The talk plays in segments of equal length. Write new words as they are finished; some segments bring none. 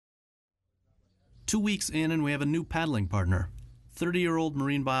2 weeks in and we have a new paddling partner. 30-year-old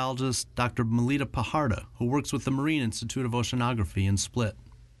marine biologist Dr. Melita Pajarda, who works with the Marine Institute of Oceanography in Split.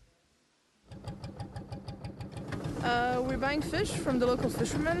 We're buying fish from the local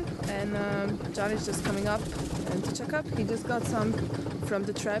fishermen, and John is just coming up and to check up. He just got some from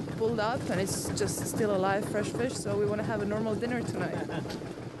the trap pulled up, and it's just still alive, fresh fish, so we want to have a normal dinner tonight.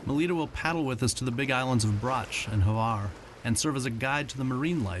 Melita will paddle with us to the big islands of Brač and Hvar and serve as a guide to the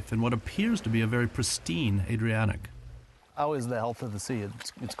marine life in what appears to be a very pristine Adriatic. How is the health of the sea?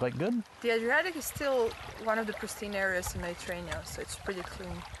 It's quite good? The Adriatic is still one of the pristine areas in Mediterranean, so it's pretty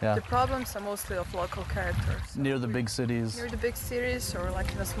clean. Yeah. The problems are mostly of local character. So near the big cities? Near the big cities or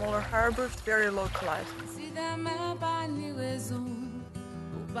like in a smaller harbor, very localized.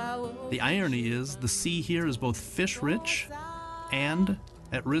 The irony is the sea here is both fish-rich and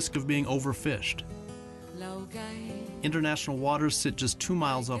at risk of being overfished. International waters sit just 2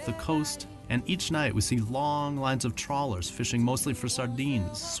 miles off the coast, and each night we see long lines of trawlers fishing mostly for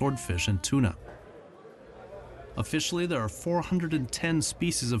sardines, swordfish, and tuna. Officially, there are 410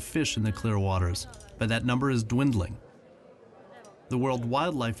 species of fish in the clear waters, but that number is dwindling. The World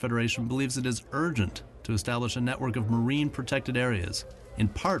Wildlife Federation believes it is urgent to establish a network of marine protected areas, in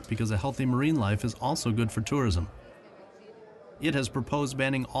part because a healthy marine life is also good for tourism. It has proposed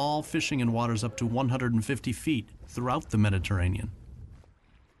banning all fishing in waters up to 150 feet throughout the Mediterranean.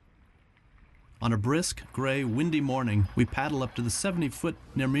 On a brisk, gray, windy morning, we paddle up to the 70-foot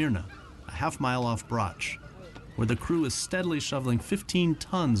Nemirna, a half-mile off Brač, where the crew is steadily shoveling 15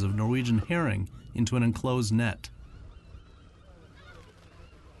 tons of Norwegian herring into an enclosed net.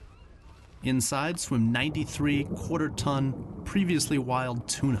 Inside swim 93 quarter-ton, previously wild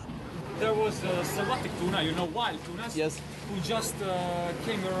tuna. There was Selvatic tuna, you know, wild tunas, yes, who just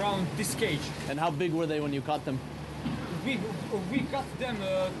came around this cage. And how big were they when you caught them? We got them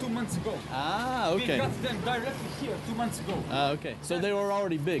 2 months ago. Ah, okay. We got them directly here 2 months ago. Ah, okay. So they were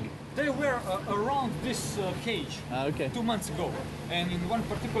already big? They were around this cage okay. 2 months ago. And in one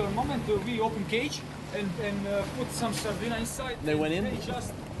particular moment, we opened cage and put some sardina inside. They went in? They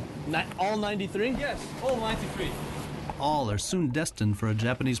just... all 93? Yes, all 93. All are soon destined for a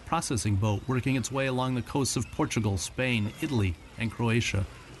Japanese processing boat working its way along the coasts of Portugal, Spain, Italy, and Croatia,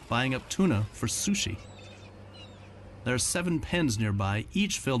 buying up tuna for sushi. There are 7 pens nearby,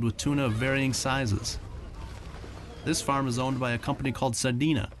 each filled with tuna of varying sizes. This farm is owned by a company called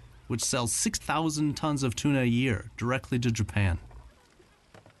Sardina, which sells 6,000 tons of tuna a year directly to Japan.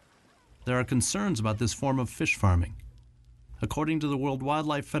 There are concerns about this form of fish farming. According to the World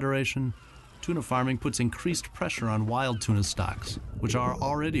Wildlife Federation, tuna farming puts increased pressure on wild tuna stocks, which are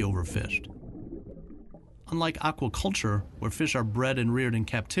already overfished. Unlike aquaculture, where fish are bred and reared in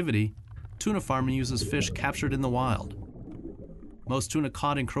captivity, tuna farming uses fish captured in the wild. Most tuna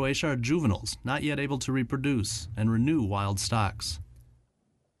caught in Croatia are juveniles, not yet able to reproduce and renew wild stocks.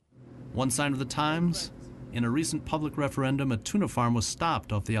 One sign of the times, in a recent public referendum, a tuna farm was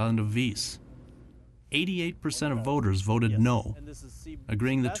stopped off the island of Vis. 88% of voters voted no,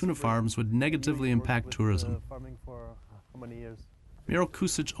 agreeing the tuna farms would negatively impact tourism. Miro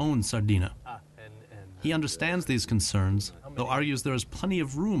Kusic owns Sardina. He understands these concerns, though argues there is plenty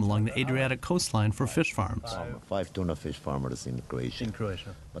of room along the Adriatic coastline for fish farms. 5 tuna fish farmers in Croatia. In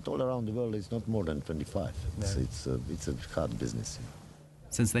Croatia. But all around the world, it's not more than 25. It's a hard business.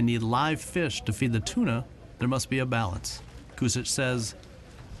 Since they need live fish to feed the tuna, there must be a balance. Kusic says,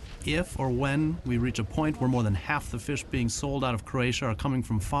 if or when we reach a point where more than half the fish being sold out of Croatia are coming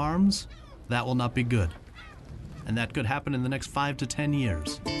from farms, that will not be good. And that could happen in the next 5 to 10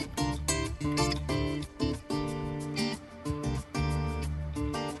 years.